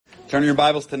Turn your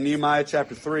Bibles to Nehemiah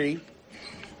chapter 3.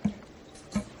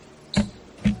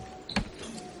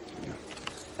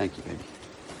 Thank you, baby.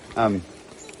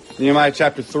 Nehemiah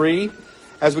chapter 3.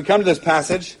 As we come to this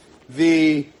passage,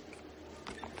 a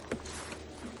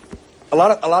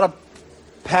lot of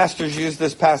pastors use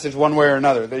this passage one way or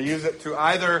another. They use it to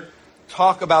either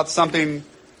talk about something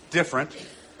different,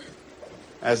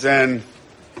 as in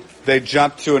they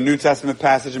jump to a New Testament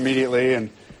passage immediately and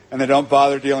they don't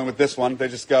bother dealing with this one. They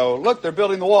just go, look, they're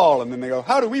building the wall. And then they go,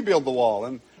 how do we build the wall?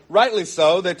 And rightly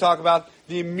so, they talk about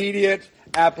the immediate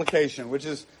application, which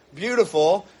is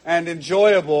beautiful and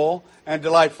enjoyable and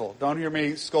delightful. Don't hear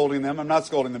me scolding them. I'm not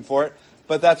scolding them for it.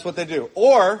 But that's what they do.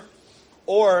 Or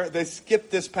they skip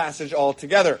this passage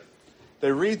altogether.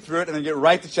 They read through it and then get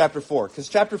right to chapter 4. Because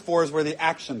chapter 4 is where the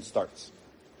action starts.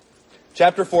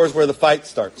 Chapter 4 is where the fight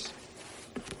starts.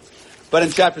 But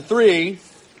in chapter 3,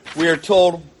 we are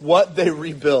told what they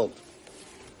rebuild,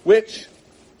 which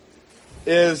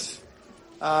is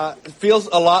feels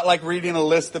a lot like reading a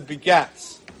list of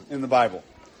begats in the Bible.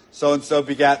 So-and-so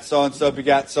begat, so-and-so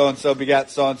begat, so-and-so begat,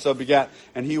 so-and-so begat,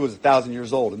 and he was 1,000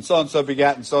 years old. And so-and-so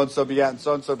begat, and so-and-so begat, and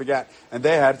so-and-so begat, and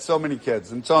they had so many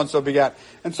kids, and so-and-so begat.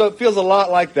 And so it feels a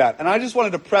lot like that. And I just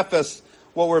wanted to preface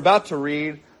what we're about to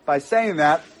read by saying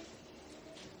that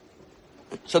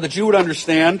so that you would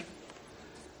understand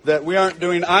that we aren't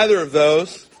doing either of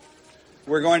those.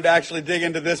 We're going to actually dig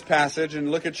into this passage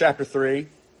and look at chapter 3.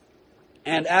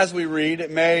 And as we read,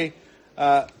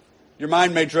 your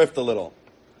mind may drift a little.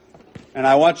 And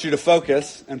I want you to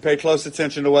focus and pay close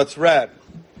attention to what's read.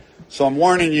 So I'm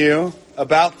warning you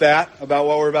about that, about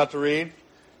what we're about to read,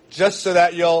 just so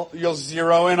that you'll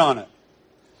zero in on it.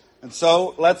 And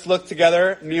so let's look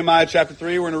together, Nehemiah chapter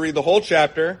 3. We're going to read the whole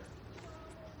chapter,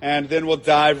 and then we'll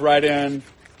dive right in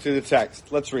to the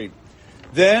text. Let's read.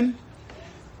 Then,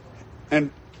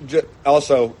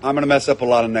 also, I'm going to mess up a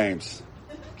lot of names.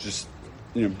 Just,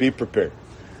 be prepared.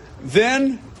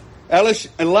 Then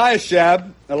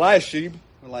Eliashib,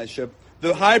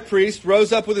 the high priest,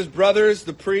 rose up with his brothers,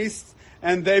 the priests,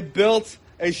 and they built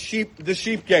the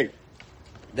sheep gate.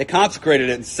 They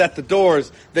consecrated it and set the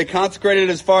doors. They consecrated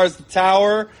it as far as the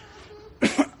tower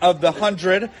of the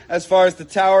 100, as far as the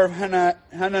tower of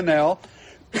Hananel.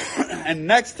 And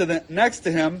next to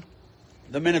him,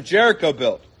 the men of Jericho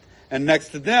built. And next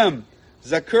to them,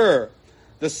 Zakur,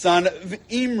 the son of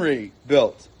Imri,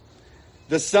 built.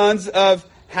 The sons of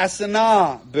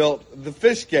Hassanah built the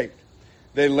fish gate.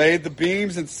 They laid the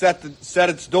beams and set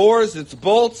its doors, its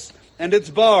bolts, and its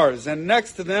bars. And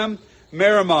next to them,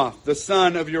 Meremoth, the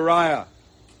son of Uriah,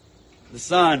 the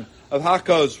son of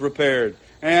Hakkoz, repaired.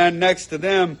 And next to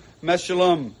them,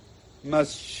 Meshullam,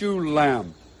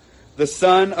 the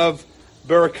son of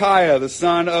Berechiah, the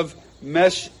son of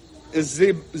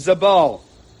Meshzabal,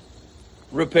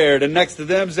 repaired. And next to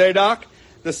them, Zadok,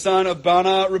 the son of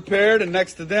Bana, repaired. And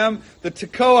next to them, the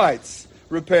Tekoites,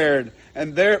 repaired.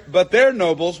 But their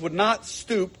nobles would not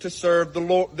stoop to serve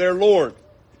their Lord.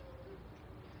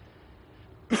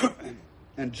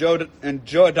 And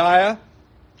Joadah,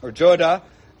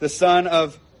 the son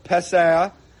of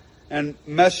Pesaiah, and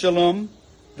Meshullam,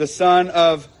 the son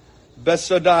of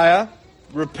Besodiah,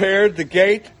 repaired the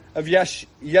gate of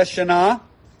Yeshanah.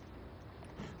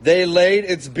 They laid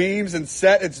its beams and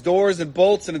set its doors and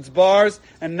bolts and its bars.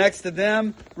 And next to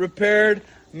them repaired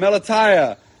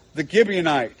Melatiah, the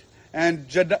Gibeonite, and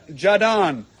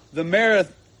Jadon, the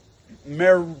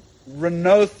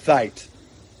Meronothite,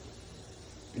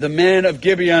 the men of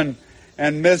Gibeon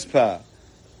and Mizpah,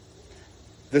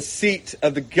 the seat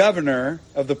of the governor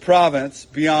of the province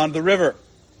beyond the river.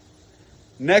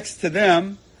 Next to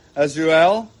them,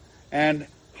 Azuel and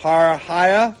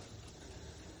Harhiah,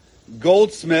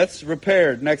 goldsmiths,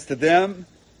 repaired. Next to them,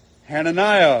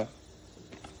 Hananiah,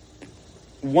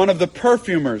 one of the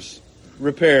perfumers,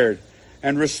 repaired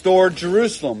and restored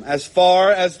Jerusalem as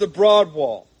far as the broad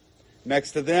wall.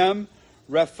 Next to them,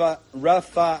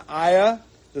 Rephaiah,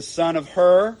 the son of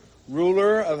Hur,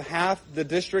 ruler of half the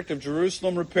district of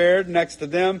Jerusalem, repaired. Next to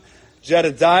them,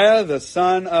 Jedediah, the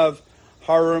son of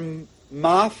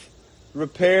Harumaph,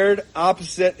 repaired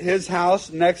opposite his house.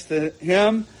 Next to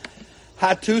him,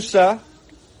 Hattush,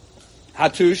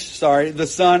 the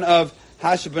son of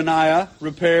Hashabaniah,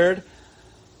 repaired.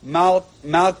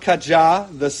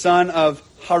 Malchijah, the son of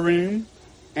Harim,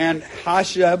 and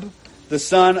Hashab, the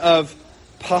son of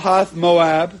Pahath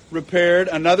Moab, repaired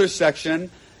another section,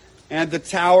 and the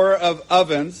tower of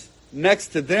ovens. Next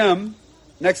to him,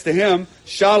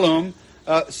 Shallum,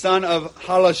 son of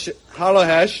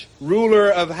Halohesh,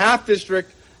 ruler of half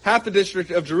the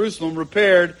district of Jerusalem,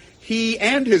 repaired, he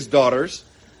and his daughters.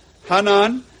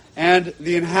 Hanan and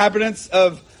the inhabitants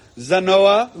of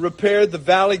Zanoah repaired the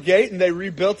valley gate, and they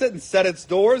rebuilt it and set its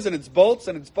doors and its bolts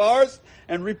and its bars,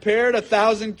 and repaired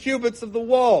 1,000 cubits of the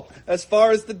wall as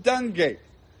far as the dung gate.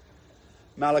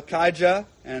 Malachijah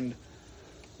and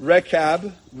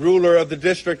Rechab, ruler of the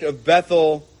district of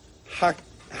Bethel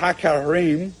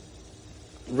Hakarim,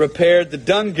 repaired the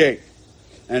dung gate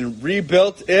and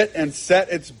rebuilt it and set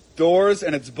its doors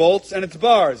and its bolts and its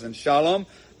bars. And Shalom,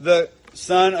 the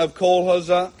son of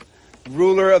Kolhozah,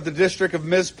 ruler of the district of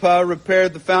Mizpah,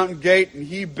 repaired the fountain gate, and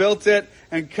he built it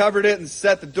and covered it and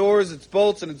set the doors, its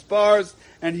bolts, and its bars.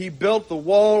 And he built the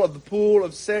wall of the pool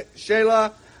of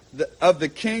Shelah of the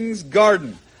king's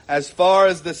garden, as far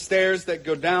as the stairs that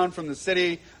go down from the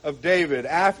city of David.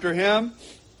 After him,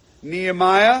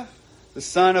 Nehemiah, the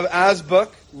son of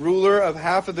Azbuk, ruler of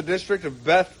half of the district of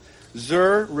Beth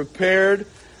Zur, repaired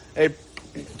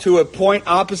to a point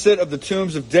opposite of the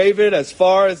tombs of David, as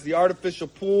far as the artificial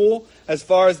pool, as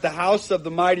far as the house of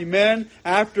the mighty men.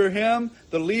 After him,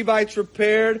 the Levites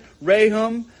repaired.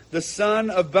 Rehum, the son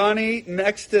of Bani,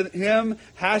 next to him,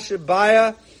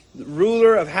 Hashabiah,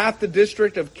 ruler of half the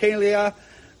district of Keilah,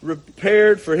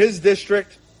 repaired for his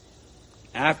district.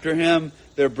 After him,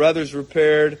 their brothers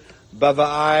repaired.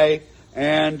 Bavai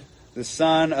and the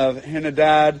son of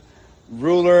Henadad,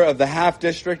 ruler of the half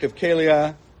district of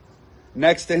Keilah.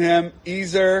 Next to him,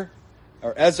 Ezer,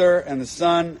 and the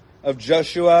son of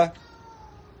Joshua,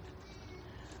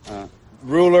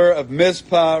 ruler of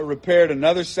Mizpah, repaired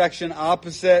another section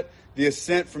opposite the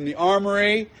ascent from the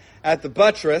armory at the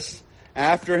buttress.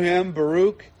 After him,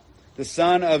 Baruch, the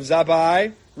son of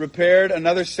Zabai, repaired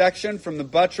another section from the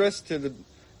buttress to the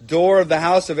door of the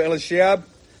house of Eliashib,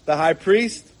 the high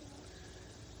priest.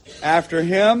 After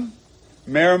him,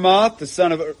 Meremoth, the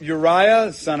son of Uriah,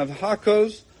 the son of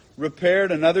Hakkoz,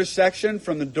 repaired another section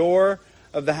from the door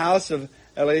of the house of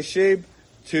Eliashib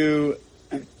to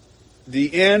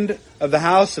the end of the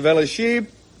house of Eliashib.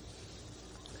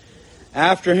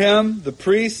 After him, the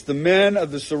priests, the men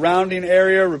of the surrounding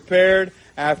area, repaired.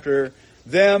 After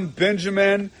them,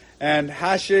 Benjamin and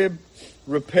Hashib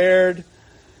repaired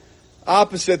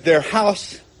opposite their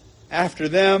house. After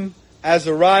them,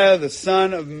 Azariah, the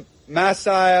son of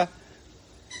Maaseiah,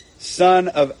 son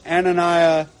of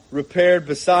Ananiah, repaired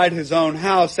beside his own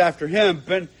house. After him,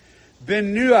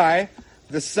 Ben-Nui,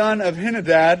 the son of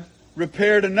Henadad,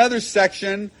 repaired another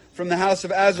section from the house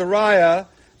of Azariah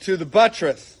to the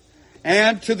buttress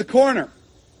and to the corner.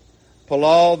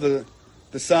 Palal,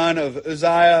 the son of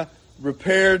Uzziah,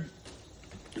 repaired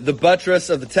the buttress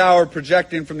of the tower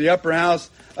projecting from the upper house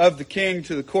of the king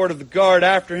to the court of the guard.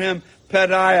 After him,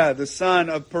 Pedaiah, the son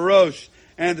of Parosh,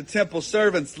 and the temple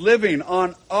servants living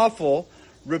on Ophel,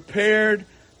 repaired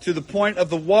to the point of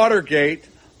the water gate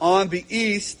on the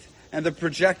east and the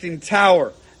projecting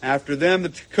tower. After them, the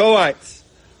Tekoites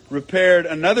repaired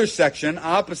another section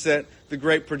opposite the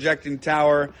great projecting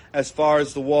tower as far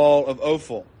as the wall of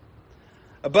Ophel.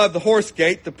 Above the horse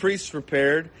gate, the priests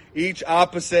repaired, each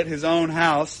opposite his own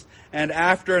house. And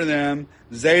after them,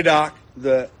 Zadok,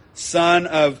 the son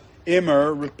of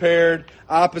Immer, repaired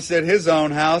opposite his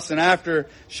own house. And after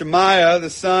Shemaiah, the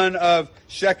son of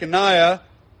Shechaniah,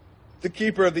 the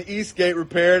keeper of the east gate,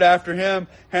 repaired. After him,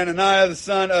 Hananiah, the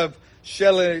son of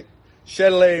Shelemiah,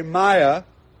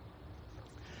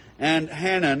 and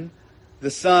Hanan, the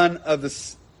son of the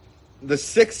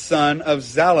sixth son of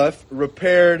Zalaph,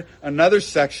 repaired another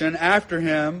section. After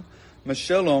him,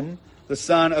 Meshullam, the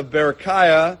son of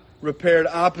Berechiah, repaired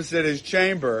opposite his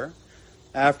chamber.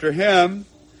 After him,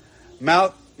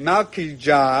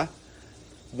 Malchijah,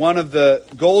 one of the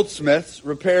goldsmiths,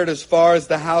 repaired as far as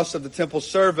the house of the temple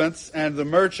servants and the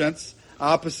merchants,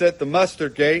 opposite the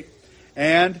mustard gate,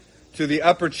 and to the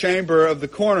upper chamber of the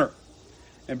corner.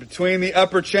 And between the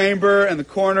upper chamber and the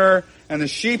corner and the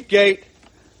sheep gate,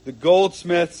 the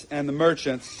goldsmiths and the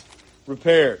merchants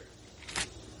repaired.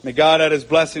 May God add his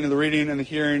blessing to the reading and the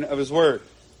hearing of his word.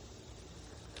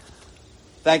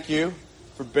 Thank you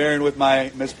for bearing with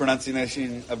my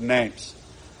mispronunciation of names.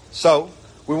 So,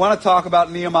 we want to talk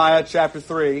about Nehemiah chapter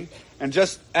 3. And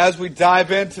just as we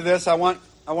dive into this, I want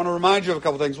to remind you of a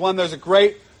couple things. One, there's a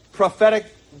great prophetic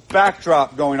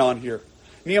backdrop going on here.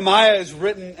 Nehemiah is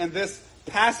written, and this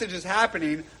passage is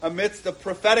happening amidst the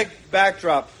prophetic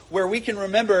backdrop, where we can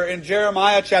remember in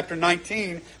Jeremiah chapter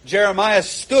 19, Jeremiah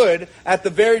stood at the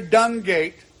very dung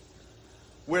gate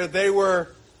where they're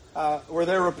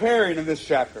repairing in this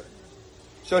chapter.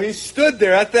 So he stood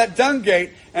there at that dung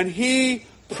gate, and he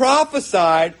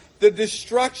prophesied the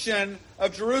destruction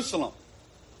of Jerusalem.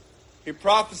 He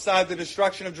prophesied the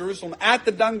destruction of Jerusalem at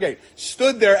the dung gate,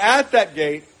 stood there at that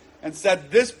gate, and said,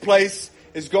 this place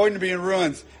is going to be in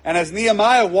ruins. And as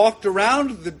Nehemiah walked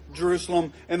around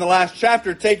Jerusalem in the last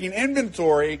chapter taking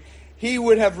inventory, he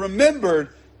would have remembered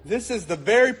this is the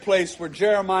very place where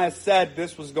Jeremiah said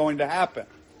this was going to happen.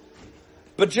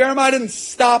 But Jeremiah didn't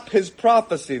stop his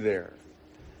prophecy there.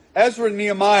 Ezra and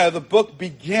Nehemiah, the book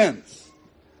begins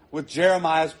with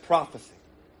Jeremiah's prophecy.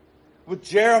 With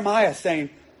Jeremiah saying,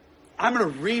 I'm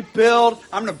going to rebuild.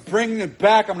 I'm going to bring it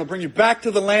back. I'm going to bring you back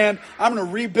to the land. I'm going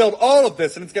to rebuild all of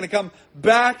this, and it's going to come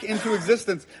back into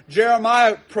existence.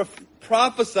 Jeremiah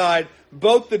prophesied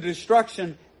both the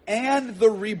destruction and the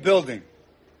rebuilding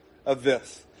of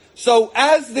this. So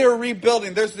as they're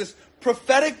rebuilding, there's this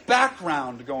prophetic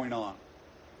background going on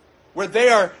where they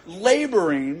are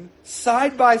laboring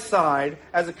side by side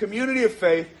as a community of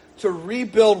faith to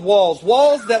rebuild walls.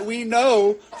 Walls that we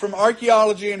know from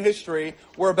archaeology and history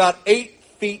were about 8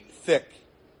 feet thick.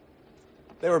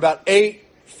 They were about 8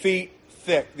 feet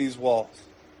thick, these walls.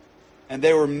 And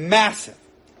they were massive.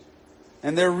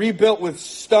 And they're rebuilt with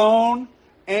stone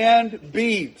and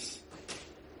beams.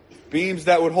 Beams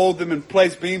that would hold them in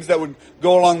place. Beams that would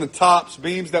go along the tops.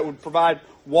 Beams that would provide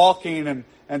walking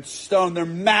and stone. They're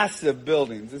massive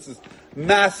buildings. This is a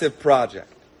massive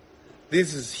project.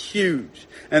 This is huge.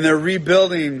 And they're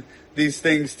rebuilding these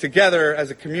things together as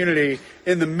a community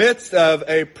in the midst of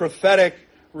a prophetic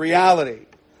reality.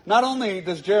 Not only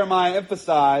does Jeremiah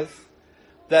emphasize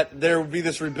that there would be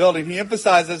this rebuilding, he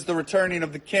emphasizes the returning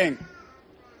of the king.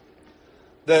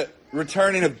 The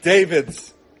returning of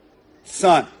David's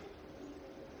son.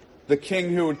 The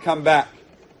king who would come back.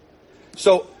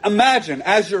 So imagine,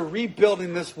 as you're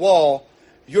rebuilding this wall,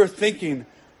 you're thinking,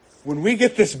 when we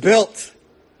get this built,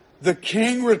 the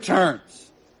king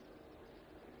returns.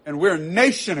 And we're a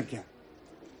nation again.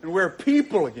 And we're a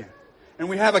people again. And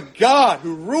we have a God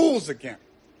who rules again.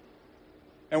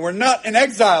 And we're not in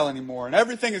exile anymore. And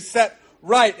everything is set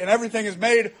right. And everything is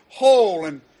made whole.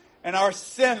 And our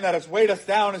sin that has weighed us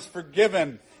down is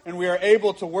forgiven. And we are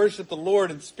able to worship the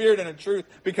Lord in spirit and in truth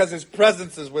because His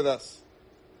presence is with us.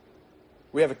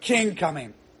 We have a king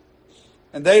coming.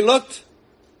 And they looked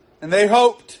and they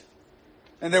hoped.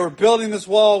 And they were building this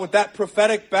wall with that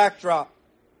prophetic backdrop.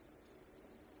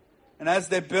 And as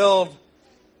they build,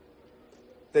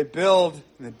 and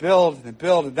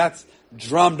that's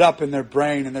drummed up in their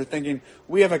brain. And they're thinking,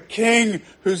 we have a king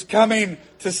who's coming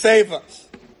to save us.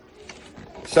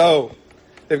 So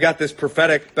they've got this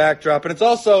prophetic backdrop. And it's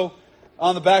also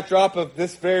on the backdrop of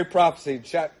this very prophecy.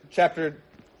 2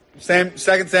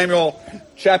 Samuel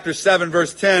chapter 7,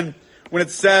 verse 10, when it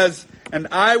says, and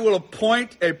I will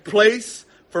appoint a place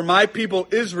for my people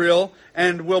Israel,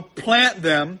 and will plant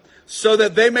them, so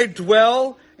that they may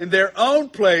dwell in their own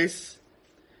place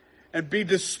and be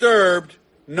disturbed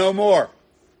no more.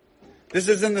 This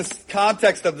is in the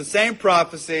context of the same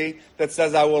prophecy that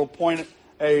says, I will appoint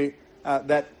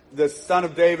that the son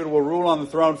of David will rule on the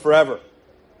throne forever.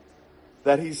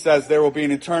 That he says there will be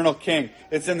an eternal king.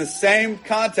 It's in the same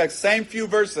context, same few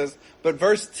verses, but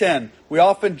verse 10. We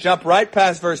often jump right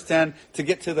past verse 10 to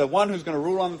get to the one who's going to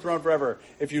rule on the throne forever.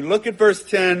 If you look at verse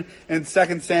 10 in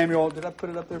 2 Samuel, did I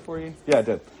put it up there for you? Yeah, I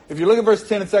did. If you look at verse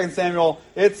 10 in 2 Samuel,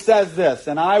 it says this,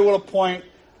 and I will appoint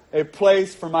a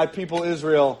place for my people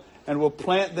Israel, and will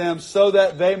plant them so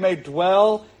that they may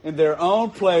dwell in their own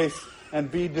place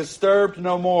and be disturbed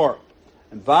no more.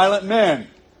 And violent men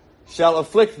shall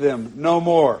afflict them no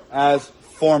more as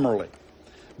formerly.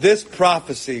 This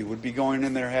prophecy would be going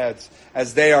in their heads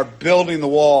as they are building the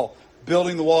wall,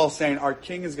 saying, our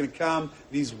king is going to come.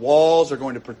 These walls are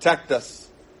going to protect us.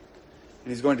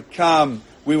 And he's going to come.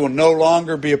 We will no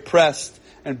longer be oppressed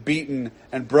and beaten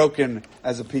and broken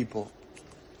as a people.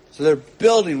 So they're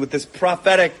building with this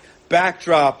prophetic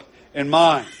backdrop in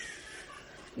mind.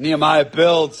 Nehemiah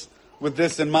builds with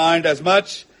this in mind as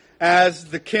much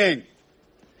as the king.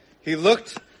 He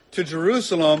looked to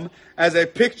Jerusalem as a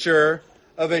picture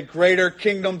of a greater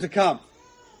kingdom to come.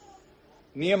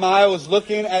 Nehemiah was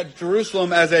looking at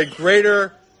Jerusalem as a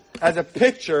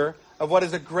picture of what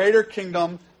is a greater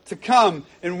kingdom to come.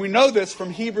 And we know this from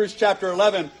Hebrews chapter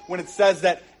 11 when it says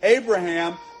that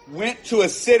Abraham went to a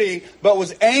city but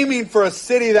was aiming for a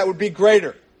city that would be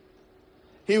greater.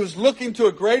 He was looking to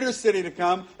a greater city to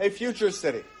come, a future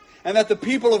city. And that the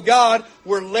people of God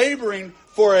were laboring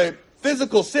for a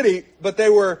physical city, but they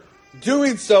were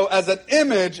doing so as an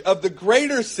image of the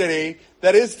greater city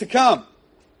that is to come.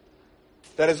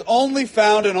 That is only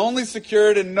found and only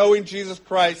secured in knowing Jesus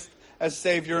Christ as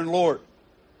Savior and Lord.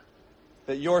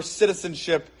 That your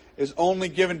citizenship is only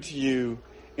given to you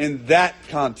in that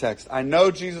context. I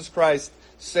know Jesus Christ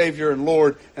Savior and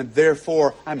Lord, and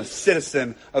therefore I'm a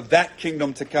citizen of that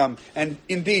kingdom to come. And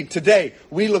indeed, today,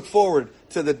 we look forward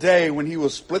to the day when he will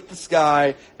split the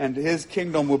sky and his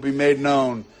kingdom will be made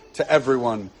known to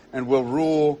everyone and will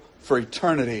rule for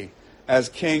eternity as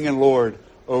King and Lord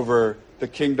over the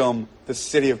kingdom, the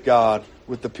city of God,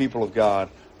 with the people of God,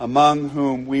 among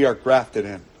whom we are grafted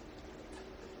in.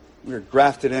 We are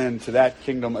grafted into that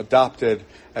kingdom, adopted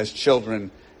as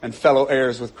children and fellow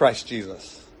heirs with Christ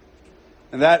Jesus.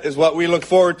 And that is what we look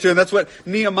forward to. And that's what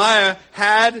Nehemiah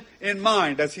had in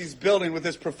mind as he's building with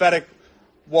this prophetic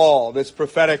wall, this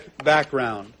prophetic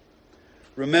background.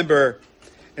 Remember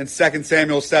in 2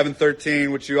 Samuel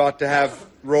 7:13, which you ought to have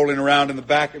rolling around in the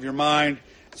back of your mind,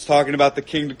 it's talking about the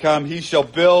king to come. He shall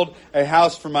build a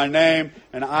house for my name,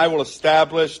 and I will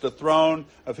establish the throne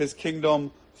of his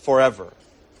kingdom forever.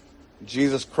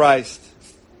 Jesus Christ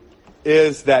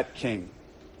is that king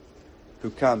who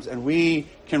comes, and we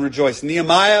can rejoice.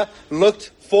 Nehemiah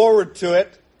looked forward to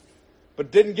it,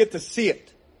 but didn't get to see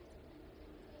it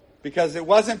because it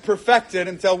wasn't perfected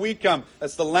until we come.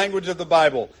 That's the language of the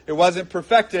Bible. It wasn't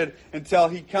perfected until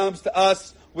he comes to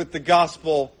us with the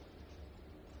gospel.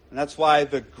 And that's why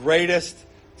the greatest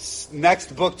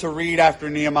next book to read after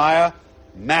Nehemiah,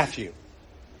 Matthew.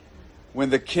 When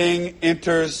the king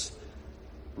enters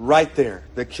right there,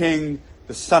 the king,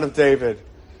 the son of David,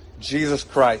 Jesus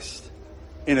Christ,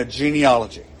 in a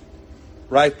genealogy.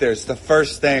 Right there. It's the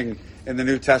first thing in the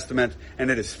New Testament, and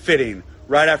it is fitting.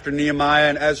 Right after Nehemiah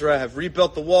and Ezra have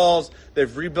rebuilt the walls,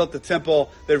 they've rebuilt the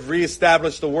temple, they've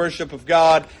reestablished the worship of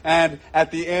God, and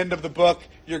at the end of the book,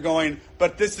 you're going,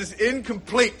 but this is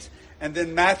incomplete. And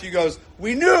then Matthew goes,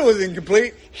 we knew it was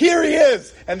incomplete. Here he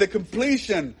is. And the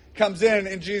completion comes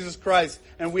in Jesus Christ,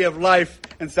 and we have life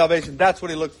and salvation. That's what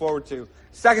he looked forward to.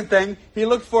 Second thing, he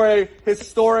looked for a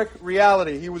historic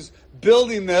reality. He was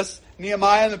building this.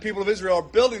 Nehemiah and the people of Israel are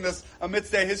building this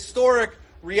amidst a historic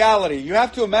reality. You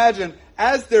have to imagine,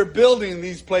 as they're building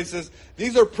these places,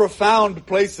 these are profound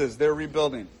places they're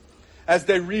rebuilding. As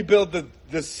they rebuild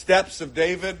the steps of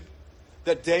David,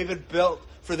 that David built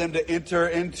for them to enter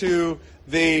into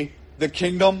the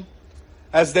kingdom.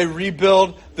 As they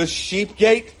rebuild the sheep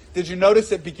gate. Did you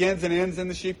notice it begins and ends in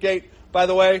the sheep gate? By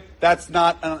the way, that's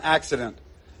not an accident.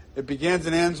 It begins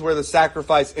and ends where the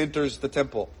sacrifice enters the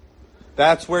temple.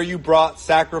 That's where you brought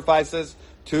sacrifices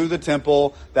to the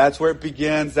temple. That's where it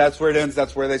begins. That's where it ends.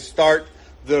 That's where they start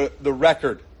the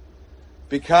record.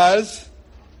 Because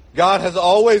God has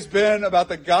always been about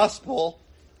the gospel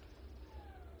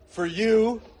for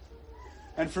you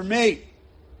and for me.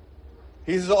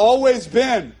 He's always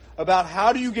been about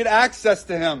how do you get access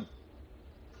to him?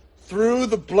 Through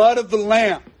the blood of the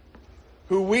Lamb,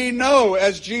 who we know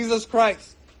as Jesus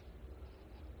Christ.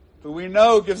 Who we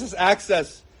know gives us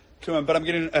access to him. But I'm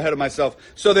getting ahead of myself.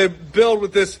 So they build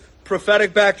with this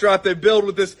prophetic backdrop. They build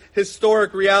with this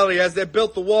historic reality. As they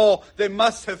built the wall, they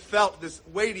must have felt this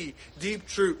weighty, deep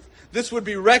truth. This would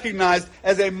be recognized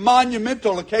as a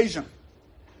monumental occasion.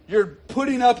 You're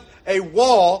putting up a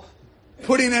wall,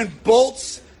 putting in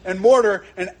bolts and mortar,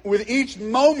 and with each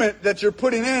moment that you're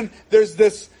putting in, there's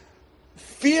this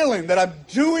feeling that I'm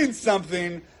doing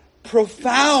something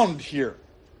profound here.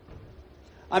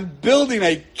 I'm building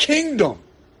a kingdom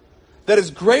that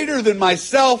is greater than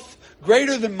myself,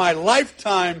 greater than my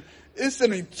lifetime. It's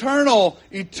an eternal,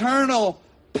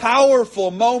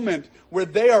 powerful moment where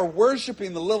they are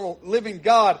worshiping the little living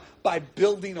God by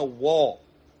building a wall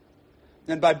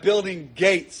and by building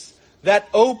gates that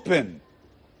open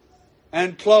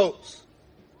and close,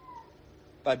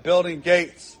 by building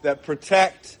gates that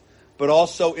protect but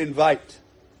also invite,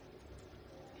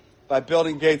 by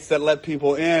building gates that let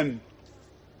people in,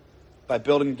 by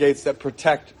building gates that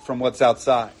protect from what's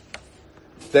outside.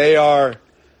 They are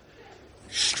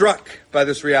struck by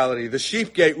this reality. The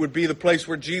sheep gate would be the place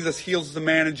where Jesus heals the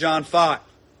man in John 5,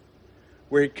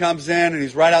 where he comes in and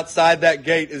he's right outside that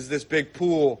gate is this big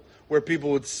pool where people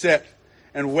would sit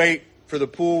and wait for the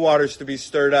pool waters to be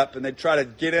stirred up, and they'd try to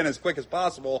get in as quick as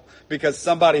possible because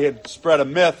somebody had spread a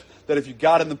myth that if you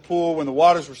got in the pool when the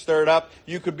waters were stirred up,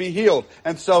 you could be healed.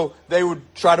 And so they would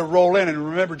try to roll in. And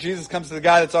remember, Jesus comes to the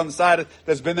guy that's on the side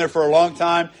that's been there for a long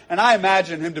time. And I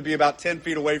imagine him to be about 10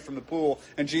 feet away from the pool.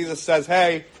 And Jesus says,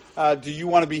 hey, do you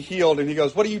want to be healed? And he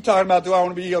goes, what are you talking about? Do I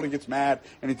want to be healed? He gets mad.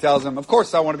 And he tells him, of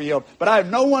course I want to be healed. But I have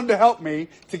no one to help me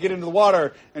to get into the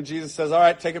water. And Jesus says, all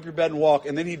right, take up your bed and walk.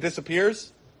 And then he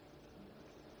disappears.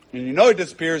 And you know he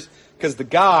disappears because the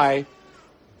guy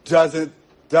doesn't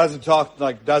talk,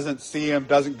 doesn't see him,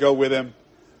 doesn't go with him.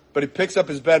 But he picks up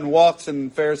his bed and walks,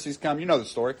 and Pharisees come. You know the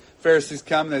story. Pharisees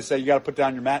come, and they say, you got to put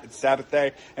down your mat. It's Sabbath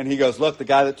day. And he goes, look, the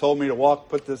guy that told me to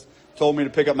walk, told me to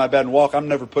pick up my bed and walk. I'm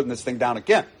never putting this thing down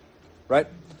again. Right?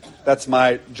 That's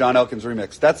my John Elkins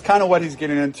remix. That's kind of what he's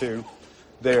getting into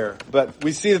there. But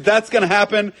we see that that's going to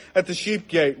happen at the sheep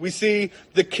gate. We see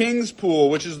the king's pool,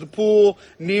 which is the pool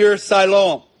near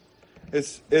Siloam.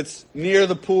 It's near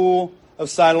the pool of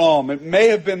Siloam. It may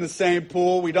have been the same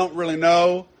pool. We don't really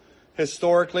know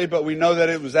historically, but we know that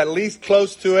it was at least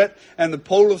close to it. And the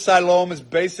pool of Siloam is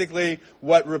basically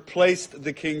what replaced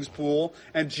the king's pool.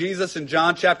 And Jesus in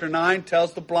John chapter 9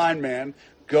 tells the blind man,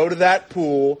 go to that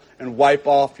pool and wipe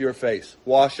off your face.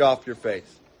 Wash off your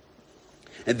face.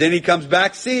 And then he comes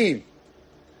back seeing.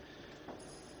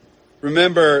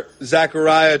 Remember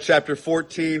Zechariah chapter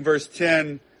 14 verse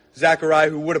 10. Zechariah,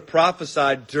 who would have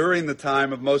prophesied during the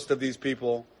time of most of these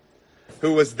people,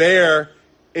 who was there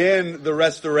in the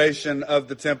restoration of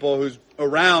the temple, who's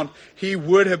around, he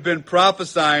would have been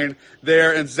prophesying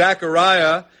there. And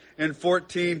Zechariah in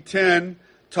 14:10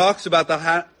 talks about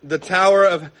the tower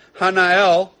of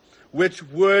Hanael, which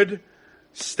would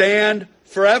stand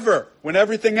forever. When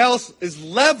everything else is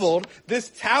leveled, this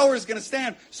tower is going to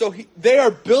stand. So they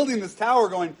are building this tower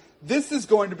going, this is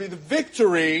going to be the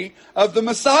victory of the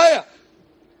Messiah.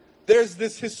 There's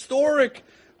this historic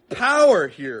power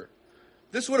here.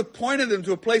 This would have pointed them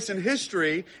to a place in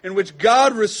history in which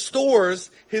God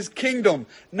restores His kingdom.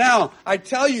 Now, I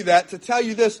tell you that to tell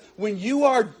you this. When you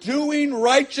are doing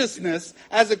righteousness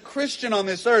as a Christian on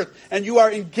this earth, and you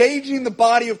are engaging the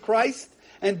body of Christ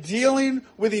and dealing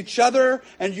with each other,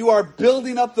 and you are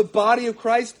building up the body of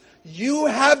Christ, you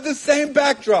have the same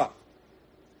backdrop.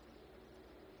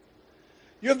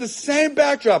 You have the same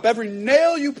backdrop. Every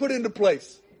nail you put into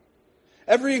place,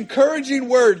 every encouraging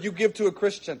word you give to a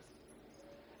Christian,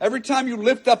 every time you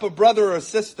lift up a brother or a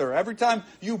sister, every time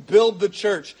you build the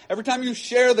church, every time you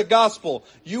share the gospel,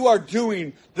 you are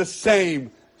doing the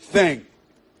same thing.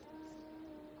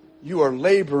 You are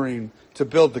laboring to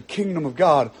build the kingdom of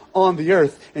God on the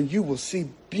earth, and you will see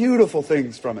beautiful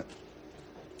things from it.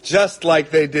 Just like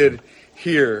they did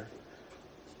here.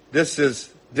 This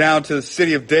is down to the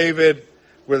city of David,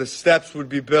 where the steps would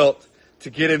be built to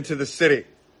get into the city.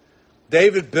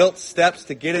 David built steps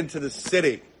to get into the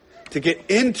city. To get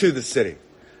into the city.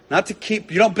 Not to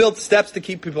keep, you don't build steps to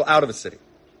keep people out of a city.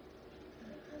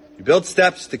 You build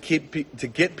steps to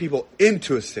get people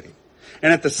into a city.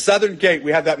 And at the southern gate,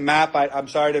 we have that map. I'm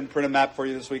sorry I didn't print a map for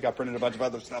you this week. I printed a bunch of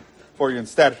other stuff for you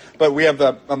instead. But we have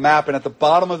a map, and at the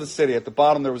bottom of the city, at the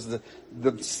bottom there was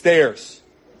the stairs.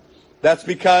 That's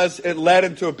because it led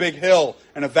into a big hill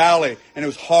and a valley, and it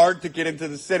was hard to get into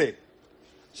the city.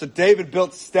 So David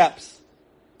built steps.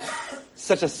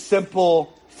 Such a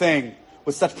simple thing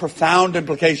with such profound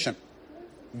implication.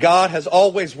 God has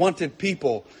always wanted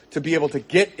people to be able to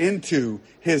get into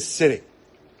His city.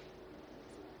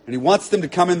 And He wants them to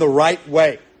come in the right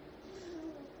way.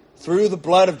 Through the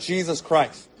blood of Jesus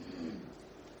Christ.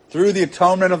 Through the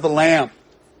atonement of the Lamb.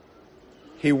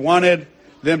 He wanted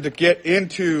them to get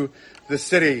into the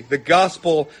city. The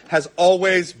gospel has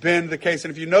always been the case.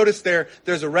 And if you notice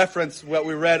there's a reference, what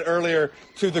we read earlier,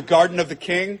 to the garden of the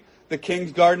king, the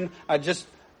king's garden.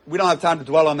 We don't have time to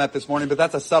dwell on that this morning, but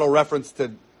that's a subtle reference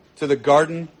to the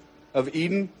Garden of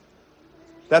Eden.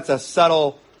 That's a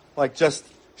subtle, just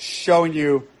showing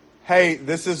you, hey,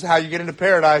 this is how you get into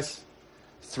paradise.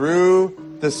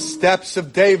 Through the steps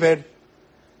of David,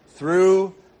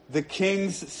 through the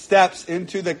king's steps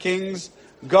into the king's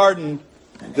garden.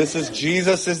 This is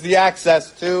Jesus is the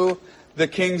access to the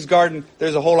king's garden.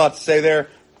 There's a whole lot to say there.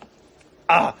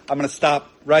 I'm going to stop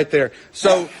right there.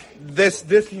 So this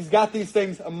he's got these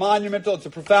things, it's a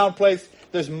profound place.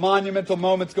 There's monumental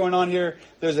moments going on here.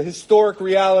 There's a historic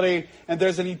reality, and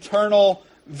there's an eternal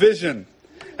vision.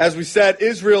 As we said,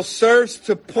 Israel serves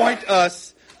to point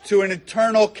us to an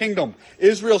eternal kingdom.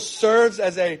 Israel serves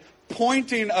as a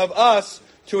pointing of us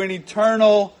to an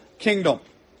eternal kingdom.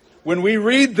 When we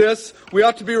read this, we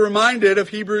ought to be reminded of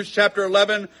Hebrews chapter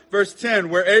 11, verse 10,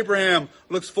 where Abraham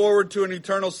looks forward to an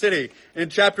eternal city.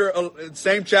 In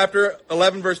same chapter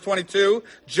 11, verse 22,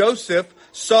 Joseph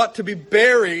sought to be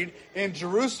buried in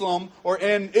Jerusalem or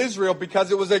in Israel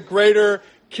because it was a greater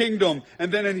kingdom.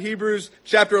 And then in Hebrews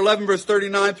chapter 11, verse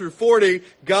 39 through 40,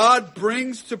 God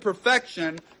brings to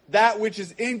perfection that which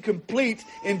is incomplete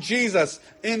in Jesus,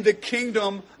 in the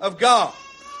kingdom of God.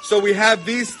 So we have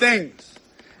these things.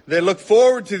 They look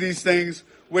forward to these things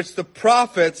which the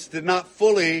prophets did not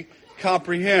fully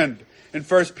comprehend. In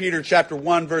 1 Peter chapter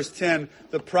 1, verse 10,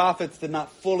 the prophets did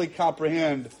not fully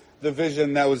comprehend the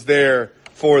vision that was there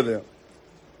for them.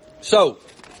 So,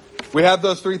 We have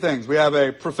those three things. We have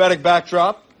a prophetic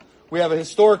backdrop, we have a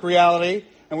historic reality,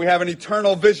 and we have an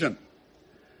eternal vision.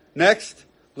 Next,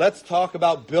 let's talk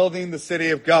about building the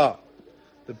city of God.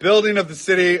 The building of the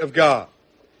city of God.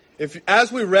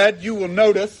 As we read, you will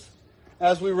notice,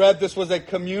 as we read, this was a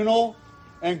communal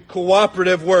and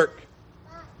cooperative work.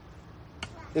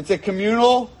 It's a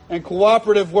communal and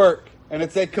cooperative work, and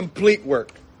it's a complete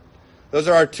work. Those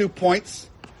are our 2 points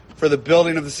for the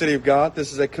building of the city of God.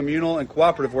 This is a communal and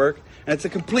cooperative work, and it's a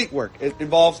complete work. It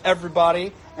involves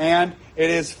everybody, and it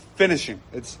is finishing.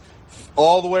 It's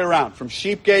all the way around, from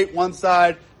sheep gate one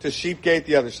side to sheep gate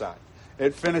the other side.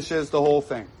 It finishes the whole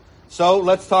thing. So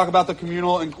let's talk about the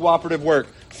communal and cooperative work.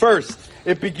 First,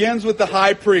 it begins with the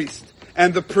high priest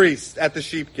and the priest at the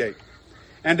sheep gate.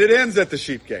 And it ends at the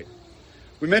sheep gate.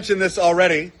 We mentioned this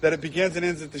already, that it begins and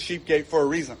ends at the sheep gate for a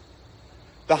reason.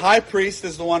 The high priest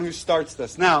is the one who starts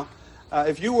this. Now,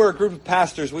 if you were a group of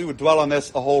pastors, we would dwell on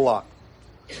this a whole lot.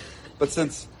 But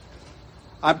since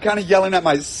I'm kind of yelling at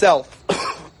myself,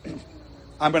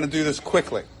 I'm going to do this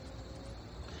quickly.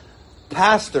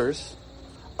 Pastors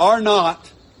are not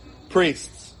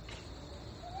priests.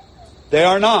 They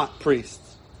are not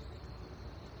priests.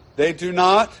 They do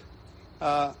not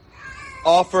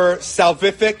offer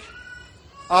salvific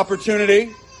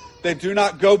opportunity. They do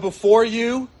not go before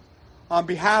you on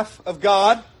behalf of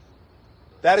God.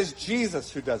 That is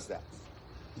Jesus who does that.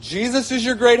 Jesus is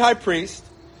your great high priest.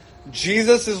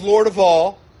 Jesus is Lord of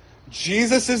all.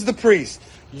 Jesus is the priest.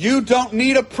 You don't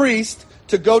need a priest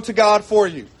to go to God for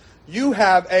you. You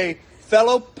have a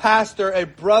fellow pastor, a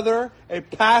brother, a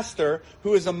pastor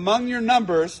who is among your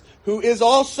numbers, who is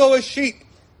also a sheep.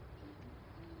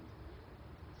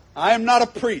 I am not a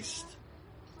priest.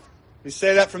 We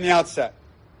say that from the outset.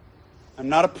 I'm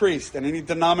not a priest. And any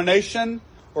denomination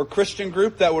or Christian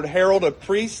group that would herald a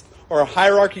priest or a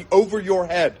hierarchy over your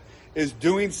head is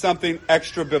doing something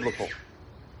extra biblical.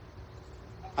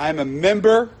 I am a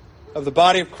member of the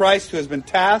body of Christ who has been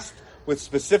tasked with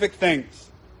specific things.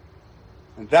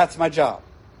 And that's my job.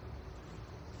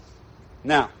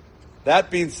 Now, that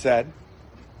being said,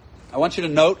 I want you to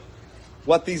note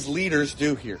what these leaders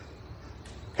do here.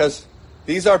 Because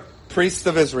these are priests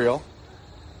of Israel.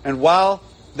 And while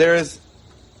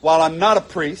I'm not a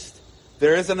priest,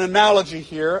 there is an analogy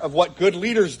here of what good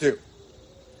leaders do.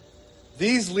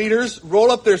 These leaders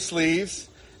roll up their sleeves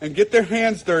and get their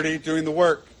hands dirty doing the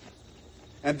work.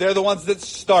 And they're the ones that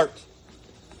start.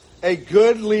 A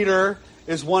good leader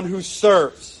is one who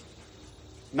serves,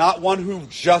 not one who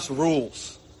just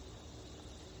rules,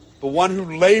 but one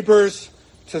who labors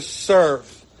to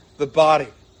serve the body.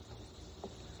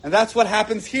 And that's what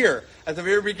happens here at the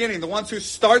very beginning. The ones who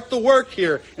start the work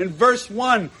here in verse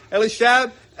 1,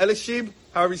 Elishib,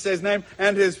 however you say his name,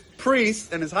 and his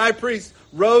priest and his high priest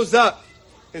rose up.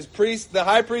 His priest, the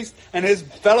high priest, and his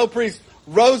fellow priest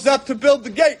rose up to build the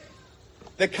gate.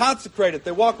 They consecrate it.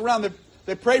 They walk around.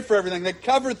 They pray for everything. They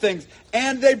cover things.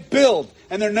 And they build.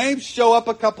 And their names show up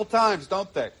a couple times,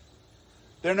 don't they?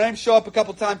 Their names show up a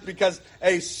couple times because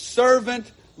a servant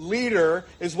leader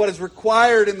is what is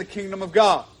required in the kingdom of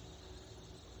God.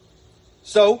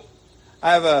 So,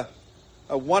 I have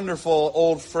a wonderful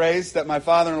old phrase that my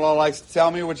father-in-law likes to tell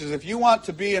me, which is, if you want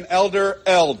to be an elder,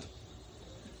 eld.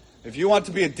 If you want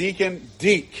to be a deacon,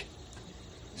 deek.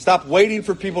 Stop waiting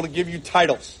for people to give you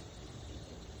titles.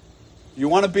 You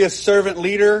want to be a servant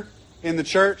leader in the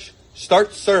church?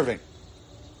 Start serving.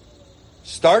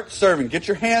 Start serving. Get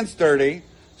your hands dirty.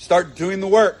 Start doing the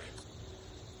work.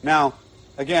 Now,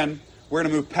 again, we're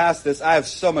going to move past this. I have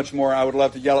so much more I would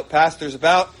love to yell at pastors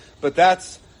about, but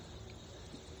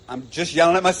I'm just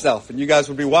yelling at myself, and you guys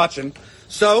will be watching.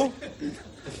 So,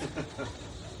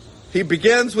 he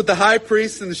begins with the high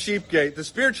priest and the sheep gate. The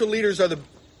spiritual leaders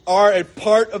are a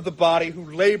part of the body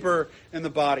who labor in the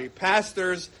body.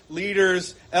 Pastors,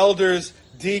 leaders, elders,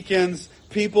 deacons,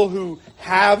 people who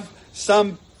have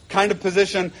some kind of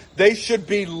position, they should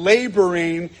be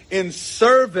laboring in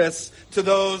service to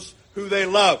those who they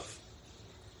love.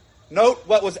 Note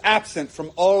what was absent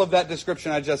from all of that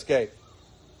description I just gave.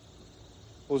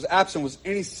 What was absent was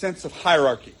any sense of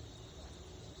hierarchy.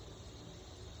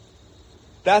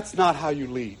 That's not how you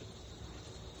lead.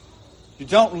 You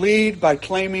don't lead by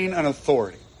claiming an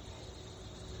authority.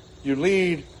 You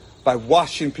lead by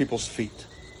washing people's feet,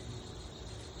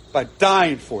 by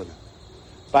dying for them,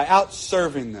 by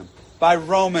out-serving them, by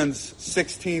Romans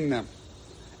 16 them.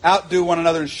 Outdo one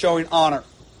another in showing honor,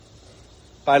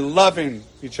 by loving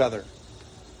each other,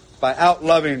 by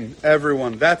out-loving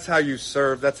everyone. That's how you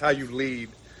serve. That's how you lead.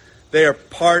 They're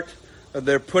put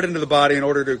into the body in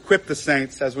order to equip the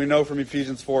saints, as we know from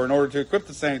Ephesians 4, in order to equip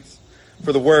the saints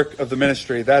for the work of the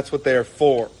ministry. That's what they are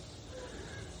for.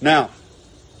 Now,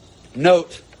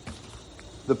 note,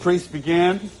 the priests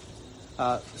began.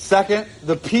 Second,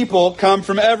 the people come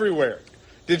from everywhere.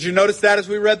 Did you notice that as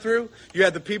we read through? You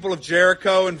had the people of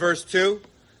Jericho in verse 2,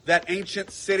 that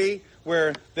ancient city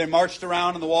where they marched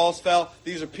around and the walls fell.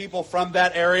 These are people from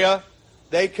that area.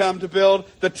 They come to build.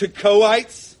 The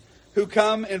Tekoites who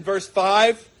come in verse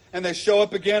 5, and they show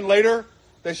up again later.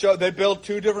 They build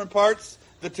two different parts.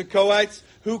 The Tekoites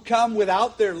who come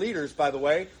without their leaders, by the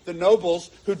way. The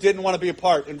nobles who didn't want to be a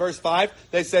part. In verse 5,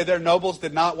 they say their nobles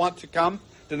did not want to come,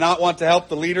 did not want to help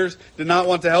the leaders, did not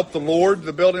want to help the Lord,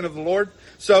 the building of the Lord.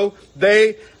 So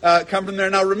they come from there.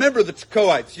 Now remember the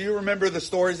Tekoites. You remember the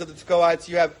stories of the Tekoites.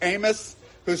 You have Amos,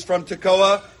 who's from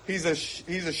Tekoa. He's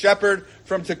a shepherd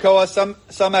from Tekoa.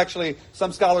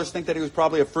 Some scholars think that he was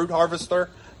probably a fruit harvester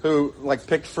who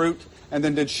picked fruit and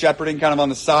then did shepherding kind of on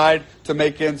the side to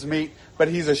make ends meet. But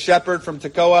he's a shepherd from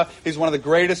Tekoa. He's one of the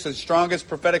greatest and strongest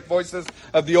prophetic voices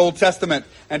of the Old Testament.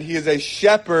 And he is a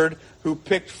shepherd who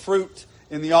picked fruit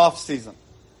in the off season.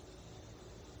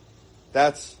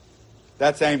 That's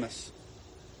Amos.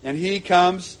 And he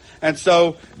comes, and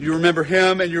so you remember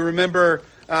him, and you remember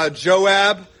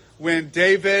Joab when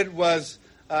David was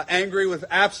angry with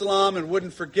Absalom and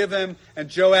wouldn't forgive him, and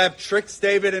Joab tricks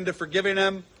David into forgiving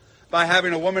him by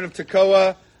having a woman of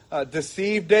Tekoa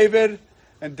deceive David,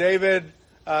 and David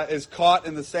is caught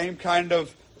in the same kind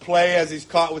of play as he's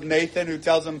caught with Nathan, who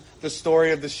tells him the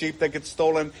story of the sheep that gets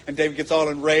stolen, and David gets all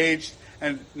enraged,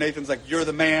 and Nathan's like, "You're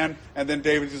the man," and then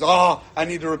David says, "Oh, I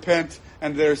need to repent,"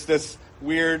 and there's this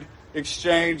weird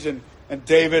exchange, and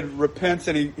David repents,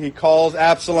 and he calls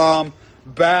Absalom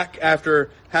back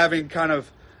after having kind of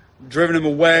driven him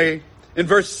away. In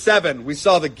verse 7, we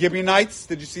saw the Gibeonites.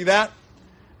 Did you see that?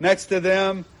 Next to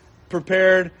them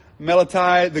prepared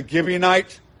Melati the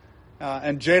Gibeonite,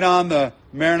 and Jadon the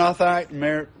Meronothite,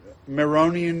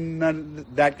 Meronian,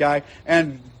 that guy,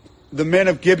 and the men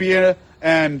of Gibeah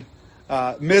and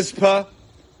Mizpah,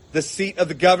 the seat of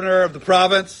the governor of the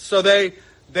province. So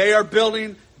they are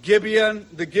building Gibeon.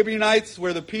 The Gibeonites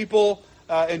were the people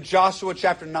in Joshua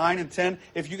chapter 9 and 10.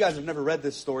 If you guys have never read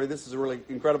this story, this is a really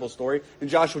incredible story. In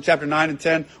Joshua chapter 9 and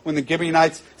 10, when the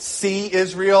Gibeonites see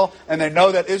Israel, and they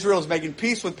know that Israel is making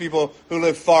peace with people who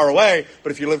live far away,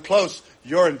 but if you live close,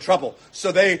 you're in trouble.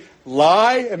 So they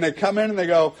lie, and they come in and they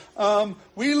go,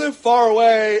 we live far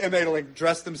away, and they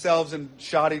dress themselves in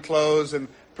shoddy clothes and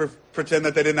pretend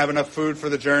that they didn't have enough food for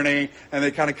the journey, and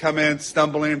they kind of come in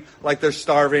stumbling like they're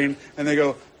starving, and they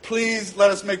go, "Please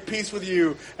let us make peace with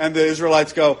you." And the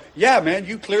Israelites go, "Yeah, man,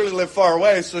 you clearly live far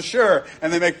away, so sure."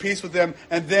 And they make peace with them,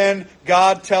 and then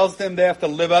God tells them they have to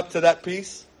live up to that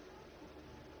peace.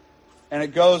 And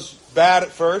it goes bad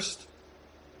at first,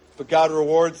 but God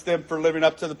rewards them for living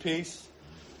up to the peace.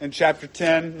 In chapter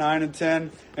 10, 9 and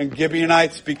 10, and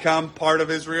Gibeonites become part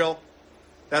of Israel.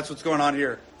 That's what's going on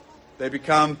here. They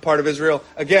become part of Israel.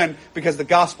 Again, because the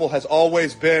gospel has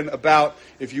always been about,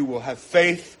 if you will have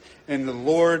faith in the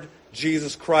Lord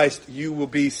Jesus Christ, you will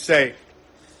be saved.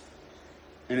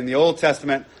 And in the Old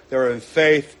Testament, they were in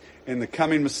faith in the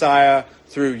coming Messiah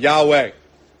through Yahweh,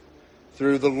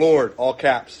 through the Lord, all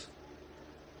caps.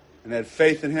 And they had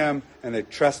faith in Him, and they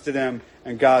trusted Him,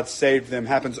 and God saved them.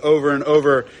 Happens over and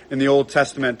over in the Old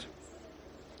Testament.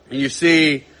 And you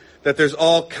see that there's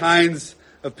all kinds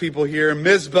of people here.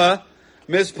 Mizpah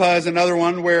is another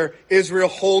one where Israel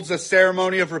holds a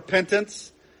ceremony of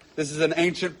repentance. This is an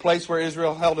ancient place where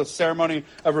Israel held a ceremony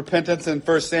of repentance in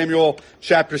 1 Samuel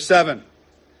chapter 7.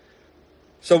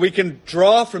 So we can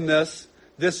draw from this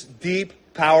deep,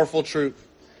 powerful truth.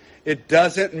 It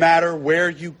doesn't matter where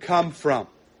you come from.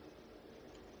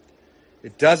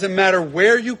 It doesn't matter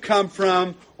where you come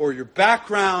from, or your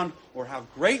background, or how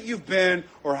great you've been,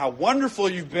 or how wonderful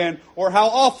you've been, or how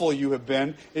awful you have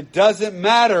been. It doesn't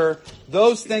matter.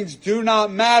 Those things do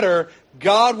not matter.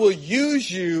 God will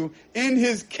use you in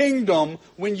His kingdom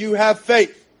when you have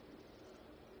faith.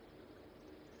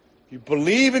 You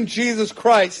believe in Jesus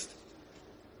Christ,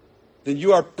 then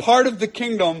you are part of the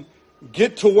kingdom.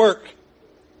 Get to work.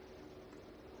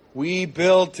 We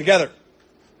build together.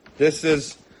 This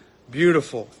is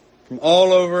beautiful. From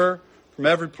all over, from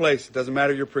every place. It doesn't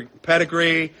matter your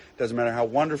pedigree. It doesn't matter how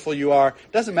wonderful you are.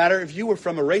 It doesn't matter if you were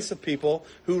from a race of people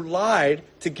who lied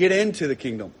to get into the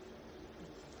kingdom.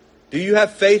 Do you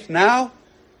have faith now?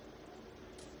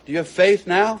 Do you have faith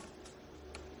now?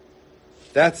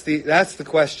 That's the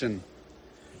question.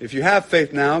 If you have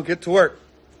faith now, get to work.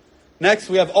 Next,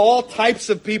 we have all types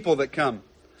of people that come.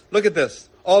 Look at this.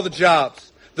 All the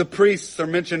jobs. The priests are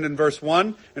mentioned in verse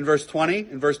 1, in verse 20,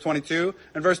 in verse 22,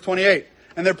 and verse 28.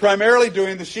 And they're primarily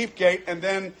doing the sheep gate and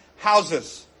then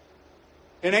houses.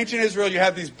 In ancient Israel, you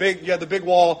had the big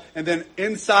wall, and then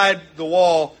inside the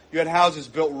wall, you had houses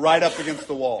built right up against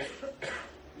the wall.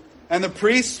 And the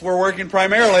priests were working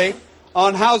primarily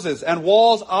on houses and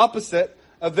walls opposite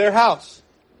of their house.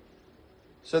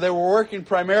 So they were working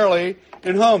primarily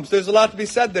in homes. There's a lot to be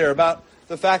said there about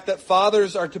the fact that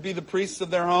fathers are to be the priests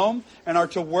of their home and are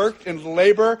to work and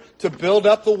labor to build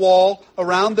up the wall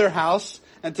around their house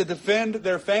and to defend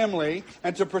their family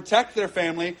and to protect their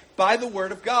family by the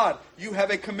word of God. You have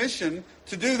a commission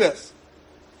to do this.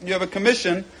 You have a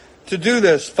commission to do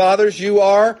this. Fathers, you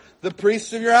are the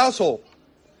priests of your household.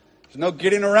 There's no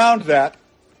getting around that.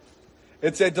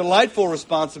 It's a delightful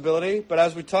responsibility, but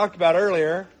as we talked about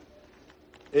earlier,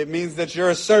 it means that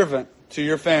you're a servant to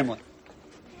your family.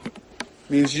 It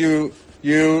means you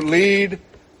lead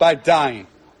by dying.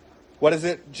 What is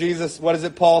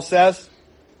it Paul says?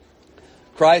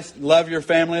 Christ, love your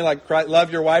family like Christ,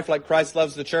 love your wife like Christ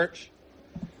loves the church.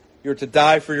 You're to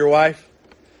die for your wife.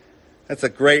 That's a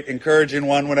great, encouraging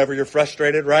one whenever you're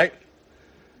frustrated, right?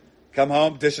 Come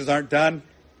home, dishes aren't done.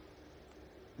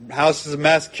 House is a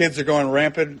mess. Kids are going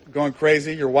rampant, going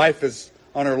crazy. Your wife is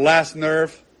on her last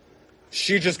nerve.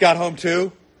 She just got home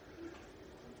too.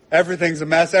 Everything's a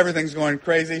mess. Everything's going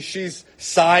crazy. She's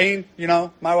sighing. You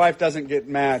know, my wife doesn't get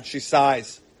mad. She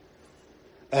sighs.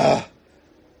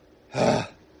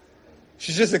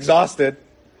 She's just exhausted.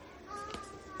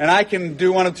 And I can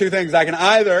do one of two things. I can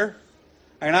either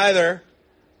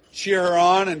cheer her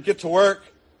on and get to work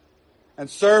and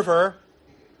serve her,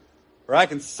 or I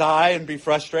can sigh and be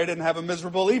frustrated and have a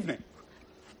miserable evening.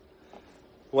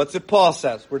 What's it Paul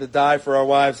says? We're to die for our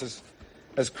wives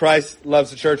as Christ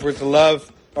loves the church. We're to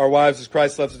love our wives as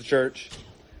Christ loves the church,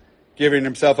 giving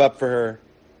himself up for her,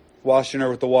 washing her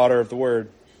with the water of the word.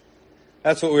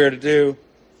 That's what we are to do.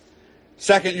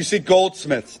 Second, you see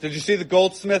goldsmiths. Did you see the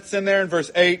goldsmiths in there in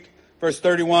verse 8, verse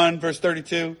 31, verse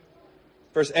 32?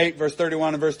 Verse 8, verse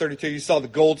 31, and verse 32. You saw the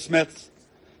goldsmiths.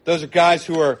 Those are guys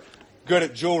who are good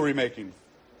at jewelry making.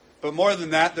 But more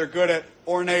than that, they're good at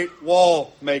ornate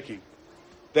wall making.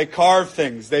 They carve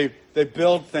things. They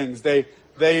build things.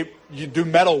 You do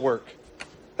metal work.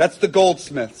 That's the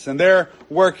goldsmiths. And they're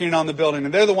working on the building.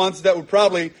 And they're the ones that would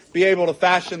probably be able to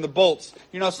fashion the bolts.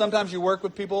 You know, sometimes you work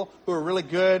with people who are really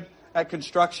good at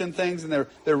construction things, and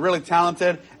they're really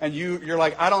talented, and you're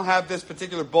like, I don't have this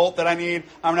particular bolt that I need.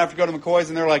 I'm going to have to go to McCoy's,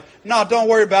 and they're like, no, don't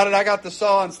worry about it. I got the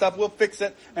saw and stuff. We'll fix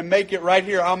it and make it right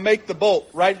here. I'll make the bolt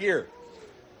right here.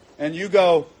 And you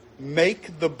go,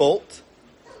 make the bolt?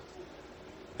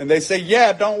 And they say,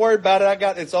 yeah, don't worry about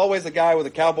it. It's always a guy with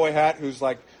a cowboy hat who's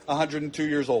like 102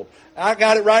 years old. I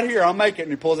got it right here. I'll make it.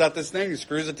 And he pulls out this thing, he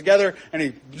screws it together,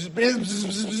 and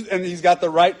he's got the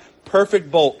right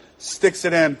perfect bolt. Sticks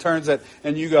it in, turns it,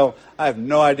 and you go, I have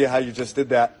no idea how you just did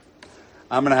that.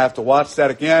 I'm going to have to watch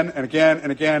that again and again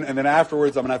and again, and then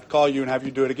afterwards I'm going to have to call you and have you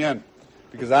do it again.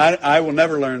 Because I will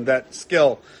never learn that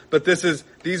skill. But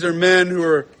these are men who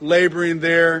are laboring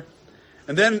there.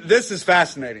 And then this is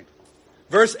fascinating.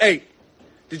 Verse 8.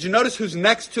 Did you notice who's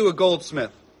next to a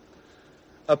goldsmith?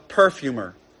 A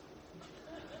perfumer.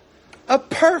 A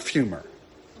perfumer.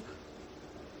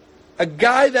 A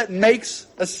guy that makes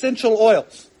essential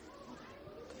oils.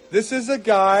 This is a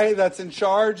guy that's in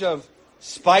charge of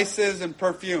spices and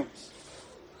perfumes.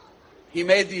 He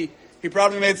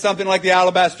probably made something like the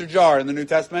alabaster jar in the New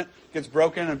Testament. Gets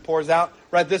broken and pours out.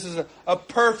 Right, this is a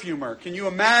perfumer. Can you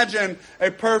imagine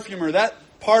a perfumer? That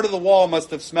part of the wall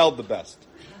must have smelled the best.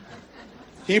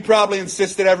 He probably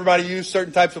insisted everybody use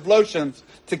certain types of lotions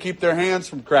to keep their hands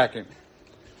from cracking.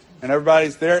 And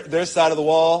everybody's their side of the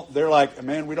wall, they're like,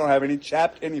 man, we don't have any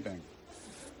chapped anything.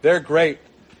 They're great.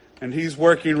 And he's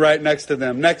working right next to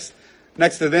them. Next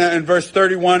to them, in verse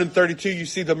 31 and 32, you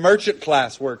see the merchant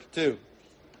class work too.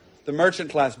 The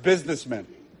merchant class, businessmen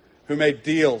who made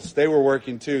deals. They were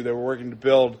working too. They were working to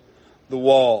build the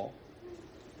wall.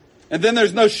 And then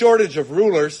there's no shortage of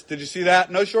rulers. Did you see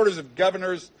that? No shortage of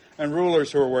governors and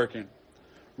rulers who are working.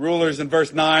 Rulers in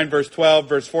verse 9, verse 12,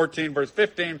 verse 14, verse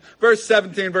 15, verse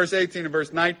 17, verse 18, and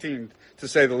verse 19, to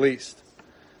say the least.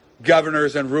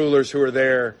 Governors and rulers who are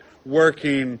there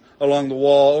working along the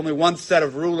wall. Only one set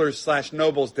of rulers /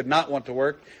 nobles did not want to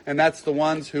work, and that's the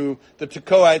ones who the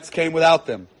Tekoites came without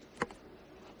them.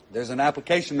 There's an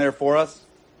application there for us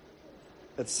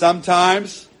that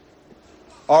sometimes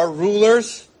our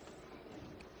rulers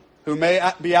who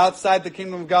may be outside the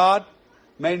kingdom of God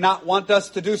may not want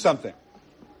us to do something.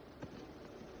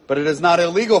 But it is not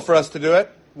illegal for us to do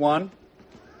it, one,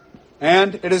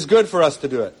 and it is good for us to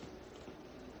do it.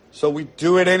 So we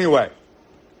do it anyway.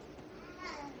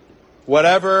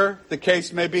 Whatever the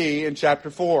case may be in chapter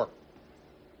 4.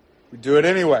 We do it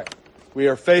anyway. We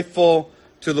are faithful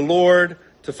to the Lord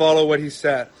to follow what he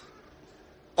says.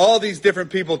 All these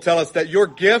different people tell us that your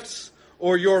gifts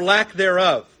or your lack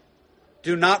thereof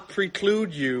do not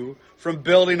preclude you from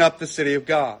building up the city of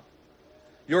God.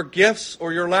 Your gifts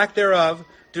or your lack thereof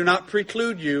do not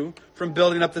preclude you from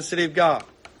building up the city of God.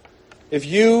 If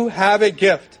you have a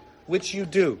gift, which you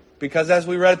do, because as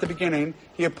we read at the beginning,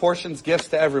 he apportions gifts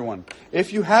to everyone.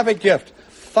 If you have a gift,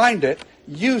 find it,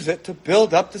 use it to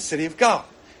build up the city of God.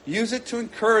 Use it to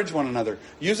encourage one another.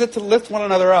 Use it to lift one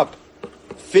another up.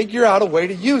 Figure out a way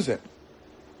to use it.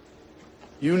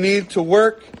 You need to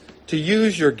work to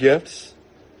use your gifts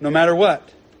no matter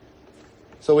what.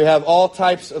 So we have all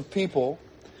types of people,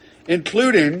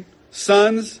 including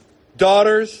sons,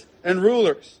 daughters, and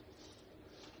rulers.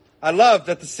 I love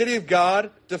that the city of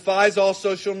God defies all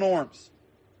social norms.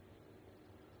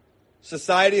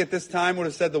 Society at this time would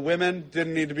have said the women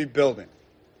didn't need to be building.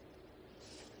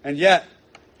 And yet,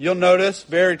 you'll notice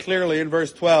very clearly in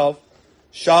verse 12,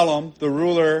 Shallum, the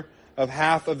ruler of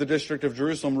half of the district of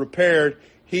Jerusalem, repaired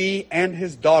he and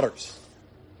his daughters.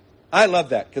 I love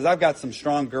that because I've got some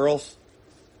strong girls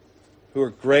who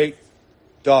are great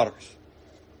daughters.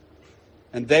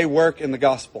 And they work in the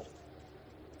gospel.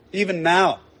 Even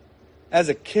now, as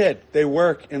a kid, they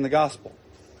work in the gospel.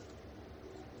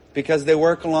 Because they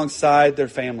work alongside their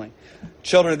family.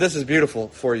 Children, this is beautiful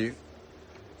for you.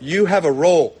 You have a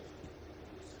role.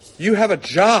 You have a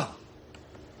job.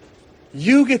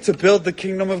 You get to build the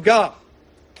kingdom of God.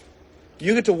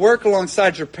 You get to work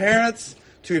alongside your parents,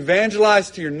 to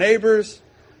evangelize to your neighbors,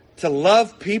 to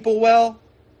love people well.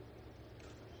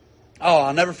 Oh,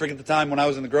 I'll never forget the time when I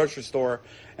was in the grocery store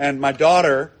and my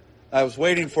daughter, I was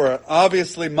waiting for an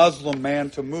obviously Muslim man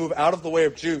to move out of the way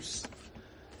of juice.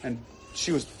 And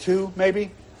she was 2,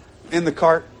 maybe, in the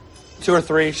cart, 2 or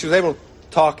 3. She was able to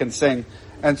talk and sing.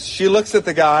 And she looks at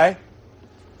the guy.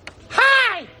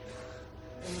 Hi!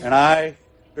 And I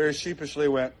very sheepishly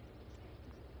went,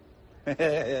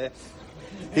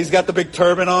 he's got the big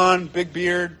turban on, big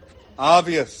beard,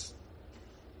 obvious.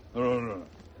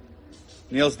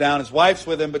 Kneels down. His wife's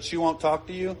with him, but she won't talk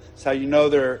to you. That's how you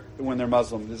know when they're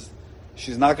Muslim.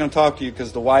 She's not going to talk to you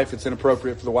because the wife, it's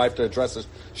inappropriate for the wife to address a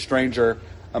stranger,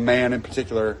 a man in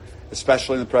particular,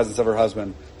 especially in the presence of her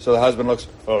husband. So the husband looks,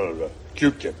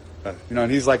 cute kid.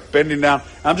 And he's like bending down.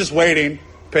 I'm just waiting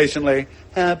patiently,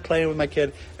 playing with my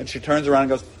kid. And she turns around and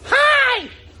goes, hi!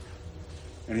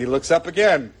 And he looks up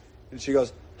again. And she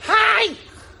goes, hi!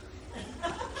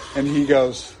 And he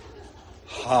goes,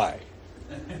 hi.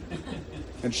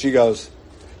 And she goes,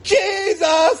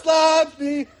 Jesus loves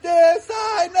me, this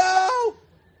I know.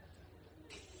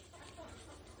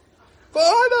 For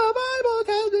the Bible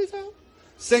tells me so.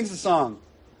 Sings the song.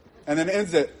 And then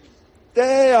ends it.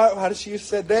 They are, how does she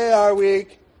say? They are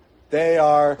weak. They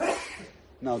are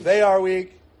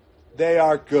weak. They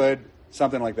are good.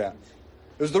 Something like that.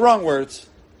 It was the wrong words.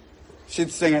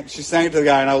 She'd sing it. She sang it to the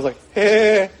guy and I was like,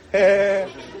 hey,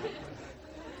 hey.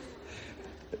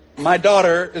 My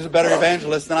daughter is a better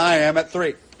evangelist than I am at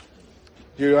 3.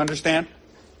 Do you understand?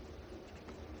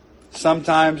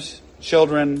 Sometimes,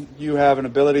 children, you have an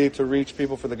ability to reach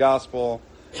people for the gospel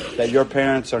that your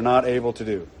parents are not able to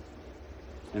do.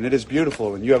 And it is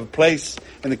beautiful. And you have a place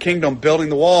in the kingdom building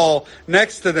the wall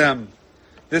next to them.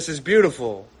 This is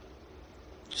beautiful.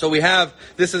 So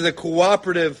this is a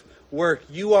cooperative work.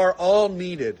 You are all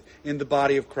needed in the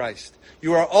body of Christ.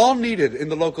 You are all needed in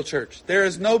the local church. There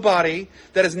is nobody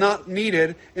that is not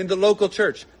needed in the local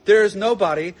church. There is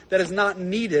nobody that is not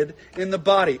needed in the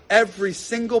body. Every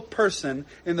single person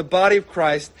in the body of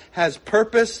Christ has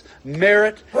purpose,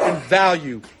 merit, and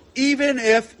value, even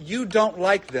if you don't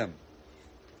like them.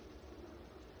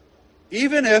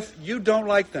 Even if you don't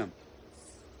like them.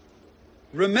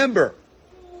 Remember,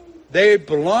 they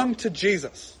belong to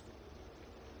Jesus.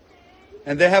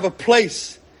 And they have a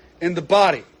place in the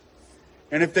body.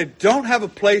 And if they don't have a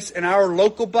place in our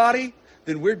local body,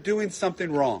 then we're doing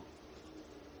something wrong.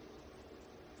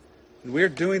 We're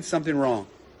doing something wrong.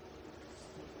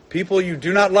 People you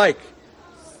do not like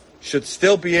should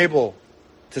still be able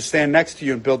to stand next to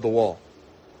you and build the wall.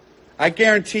 I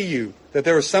guarantee you that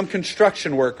there was some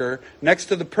construction worker next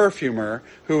to the perfumer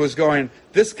who was going,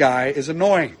 this guy is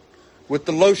annoying with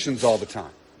the lotions all the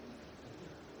time.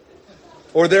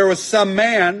 Or there was some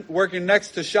man working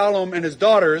next to Shallum and his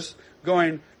daughters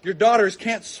going, your daughters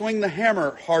can't swing the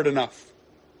hammer hard enough.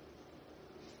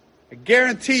 I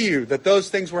guarantee you that those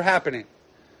things were happening.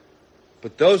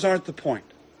 But those aren't the point.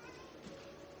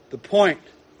 The point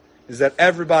is that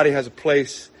everybody has a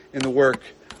place in the work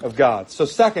of God. So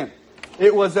second,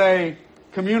 it was a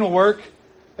communal work,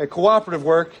 a cooperative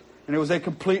work, and it was a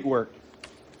complete work.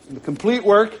 And the complete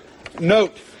work,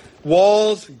 note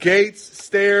Walls, gates,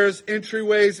 stairs,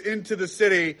 entryways into the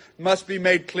city must be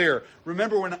made clear.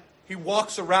 Remember, when he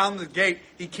walks around the gate,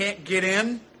 he can't get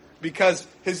in because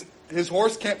his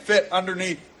horse can't fit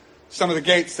underneath some of the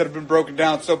gates that have been broken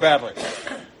down so badly.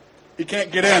 He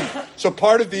can't get in. So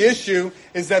part of the issue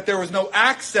is that there was no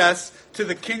access to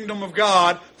the kingdom of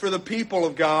God for the people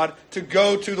of God to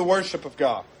go to the worship of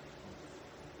God.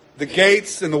 The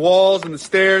gates and the walls and the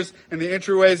stairs and the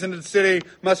entryways into the city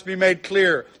must be made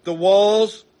clear. The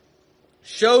walls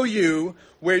show you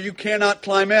where you cannot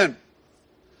climb in.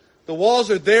 The walls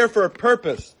are there for a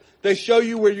purpose. They show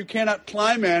you where you cannot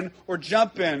climb in or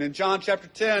jump in. In John chapter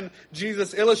 10,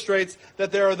 Jesus illustrates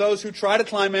that there are those who try to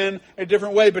climb in a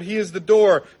different way, but he is the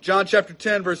door. John chapter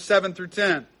 10, verse 7 through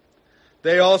 10.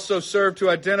 They also serve to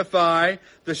identify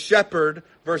the shepherd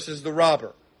versus the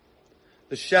robber.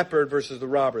 The shepherd versus the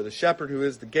robber. The shepherd, who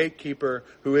is the gatekeeper,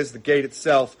 who is the gate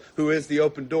itself, who is the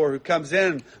open door, who comes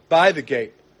in by the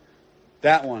gate.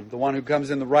 That one, the one who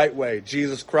comes in the right way,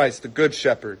 Jesus Christ, the good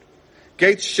shepherd.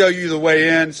 Gates show you the way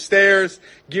in. Stairs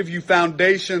give you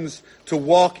foundations to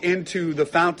walk into the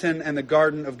fountain and the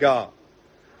garden of God.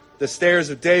 The stairs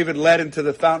of David led into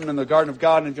the fountain and the garden of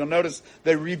God. And if you'll notice,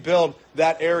 they rebuild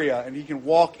that area. And you can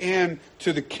walk in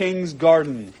to the king's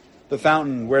garden, the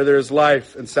fountain where there is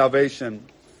life and salvation.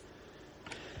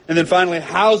 And then finally,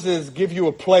 houses give you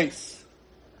a place.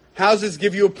 Houses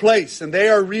give you a place, and they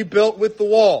are rebuilt with the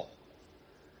wall.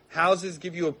 Houses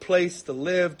give you a place to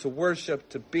live, to worship,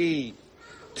 to be,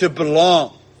 to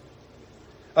belong.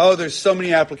 Oh, there's so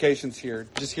many applications here.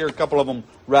 Just hear a couple of them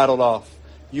rattled off.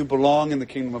 You belong in the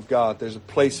kingdom of God. There's a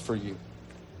place for you.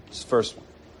 It's the first one.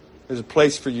 There's a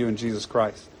place for you in Jesus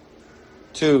Christ.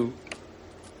 2,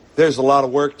 there's a lot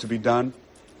of work to be done.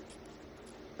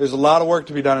 There's a lot of work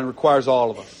to be done, and it requires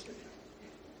all of us.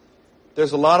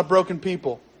 There's a lot of broken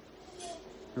people.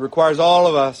 It requires all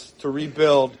of us to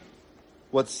rebuild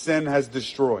what sin has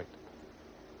destroyed.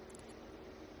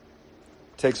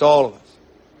 It takes all of us.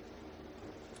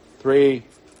 3,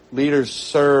 leaders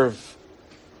serve.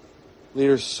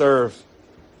 Leaders serve.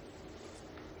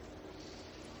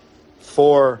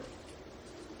 4,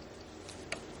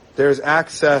 there's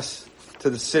access to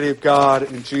the city of God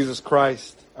in Jesus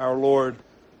Christ, our Lord,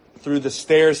 through the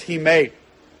stairs he made.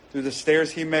 Through the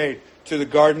stairs he made, to the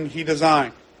garden he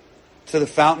designed, to the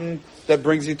fountain that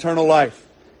brings eternal life.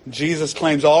 Jesus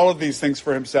claims all of these things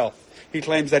for himself. He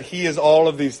claims that he is all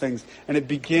of these things. And it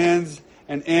begins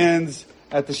and ends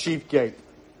at the sheep gate.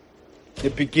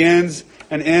 It begins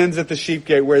and ends at the sheep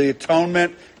gate, where the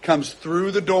atonement comes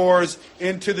through the doors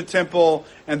into the temple,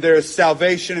 and there is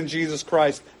salvation in Jesus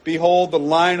Christ. Behold, the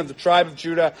Lion of the tribe of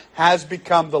Judah has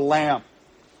become the Lamb,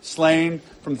 slain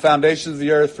from the foundations of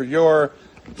the earth for your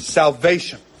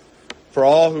salvation, for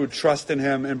all who trust in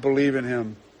him and believe in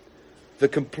him. The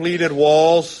completed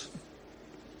walls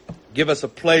give us a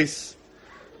place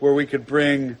where we could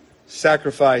bring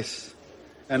sacrifice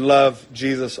and love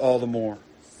Jesus all the more.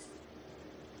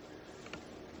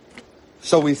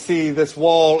 So we see this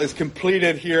wall is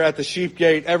completed here at the sheep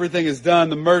gate. Everything is done.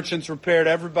 The merchants repaired.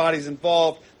 Everybody's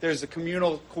involved. There's a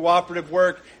communal cooperative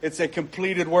work. It's a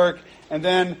completed work. And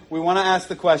then we want to ask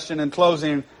the question in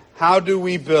closing, how do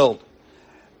we build?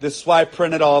 This is why I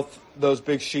printed off those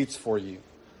big sheets for you.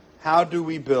 How do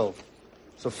we build?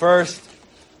 So first,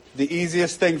 the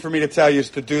easiest thing for me to tell you is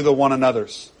to do the one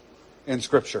another's in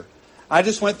Scripture. I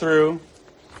just went through.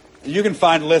 You can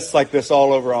find lists like this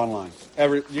all over online.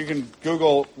 You can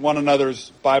Google one another's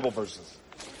Bible verses,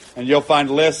 and you'll find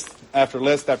list after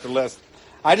list after list.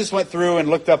 I just went through and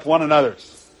looked up one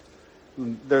another's.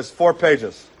 There's 4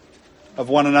 pages of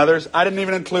one another's. I didn't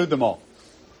even include them all.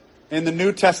 In the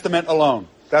New Testament alone.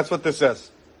 That's what this is.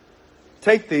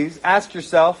 Take these. Ask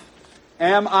yourself,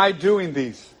 am I doing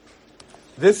these?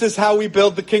 This is how we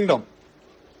build the kingdom.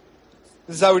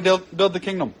 This is how we build the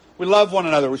kingdom. We love one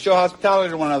another. We show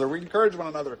hospitality to one another. We encourage one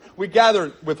another. We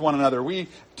gather with one another. We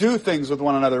do things with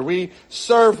one another. We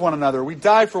serve one another. We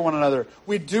die for one another.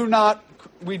 We do not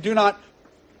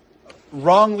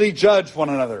wrongly judge one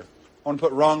another. I want to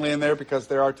put wrongly in there because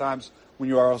there are times when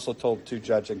you are also told to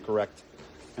judge and correct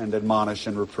and admonish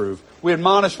and reprove. We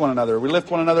admonish one another. We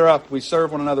lift one another up. We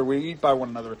serve one another. We eat by one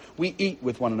another. We eat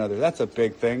with one another. That's a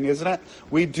big thing, isn't it?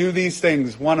 We do these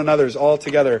things, one another's, all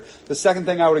together. The second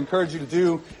thing I would encourage you to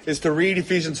do is to read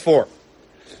Ephesians 4.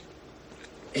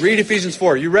 Read Ephesians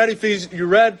 4. You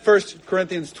read 1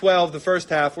 Corinthians 12, the first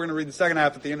half. We're going to read the second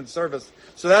half at the end of the service.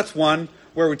 So that's one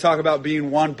where we talk about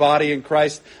being one body in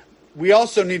Christ. We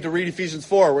also need to read Ephesians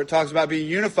 4, where it talks about being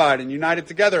unified and united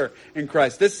together in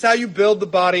Christ. This is how you build the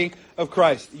body of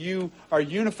Christ. You are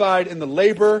unified in the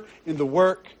labor, in the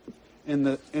work, in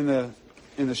the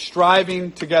in the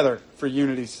striving together for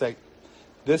unity's sake.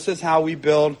 This is how we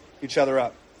build each other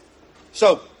up.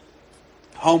 So,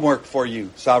 homework for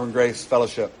you, Sovereign Grace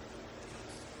Fellowship.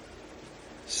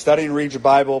 Study and read your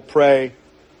Bible, pray.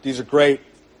 These are great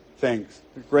things.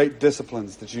 They're great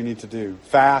disciplines that you need to do.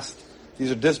 Fast.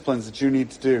 These are disciplines that you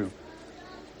need to do.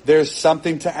 There's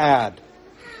something to add,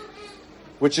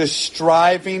 which is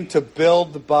striving to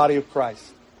build the body of Christ.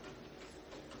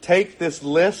 Take this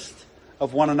list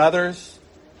of one another's.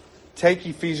 Take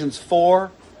Ephesians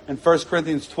 4 and 1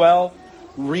 Corinthians 12.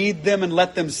 Read them and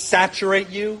let them saturate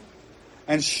you,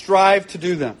 and strive to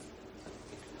do them.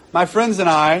 My friends and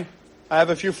I have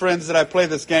a few friends that I play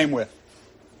this game with.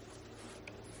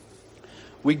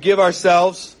 We give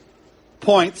ourselves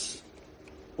points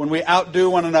when we outdo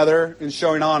one another in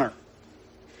showing honor.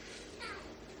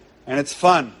 And it's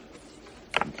fun.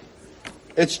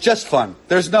 It's just fun.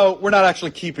 We're not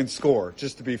actually keeping score,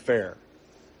 just to be fair.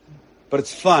 But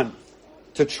it's fun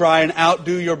to try and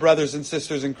outdo your brothers and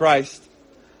sisters in Christ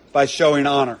by showing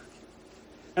honor.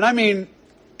 And I mean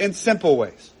in simple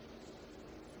ways.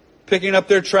 Picking up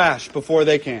their trash before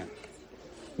they can.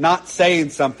 Not saying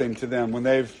something to them when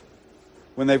they've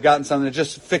gotten something,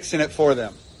 just fixing it for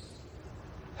them.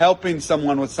 Helping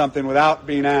someone with something without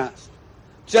being asked.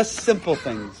 Just simple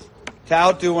things to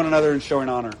outdo one another in showing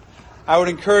honor. I would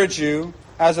encourage you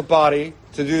as a body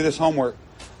to do this homework.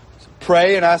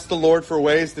 Pray and ask the Lord for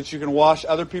ways that you can wash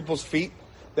other people's feet,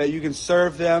 that you can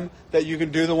serve them, that you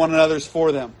can do the one another's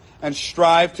for them, and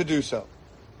strive to do so.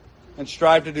 And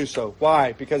strive to do so.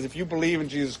 Why? Because if you believe in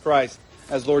Jesus Christ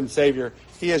as Lord and Savior,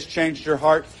 He has changed your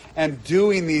heart, and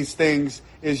doing these things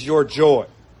is your joy.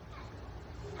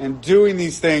 And doing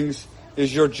these things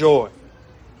is your joy.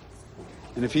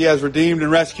 And if He has redeemed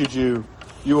and rescued you,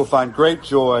 you will find great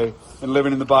joy in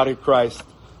living in the body of Christ,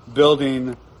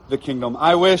 building the kingdom.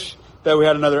 I wish that we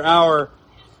had another hour,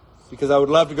 because I would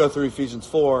love to go through Ephesians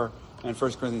 4 and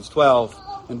 1 Corinthians 12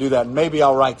 and do that. And maybe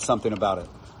I'll write something about it.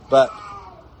 But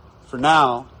for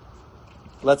now,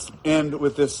 let's end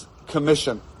with this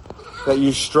commission that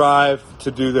you strive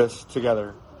to do this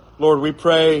together. Lord, we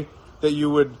pray that you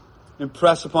would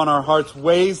impress upon our hearts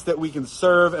ways that we can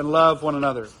serve and love one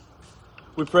another.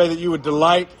 We pray that you would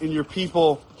delight in your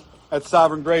people at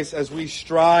Sovereign Grace as we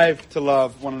strive to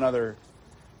love one another,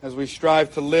 as we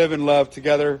strive to live and love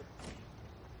together,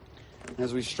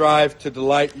 as we strive to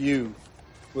delight you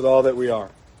with all that we are.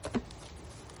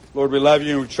 Lord, we love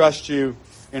you and we trust you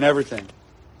in everything.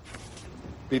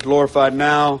 Be glorified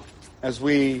now as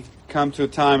we come to a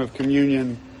time of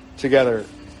communion together.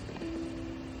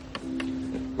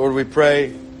 Lord, we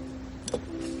pray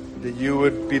that you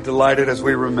would be delighted as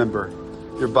we remember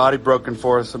your body broken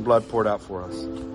for us and blood poured out for us.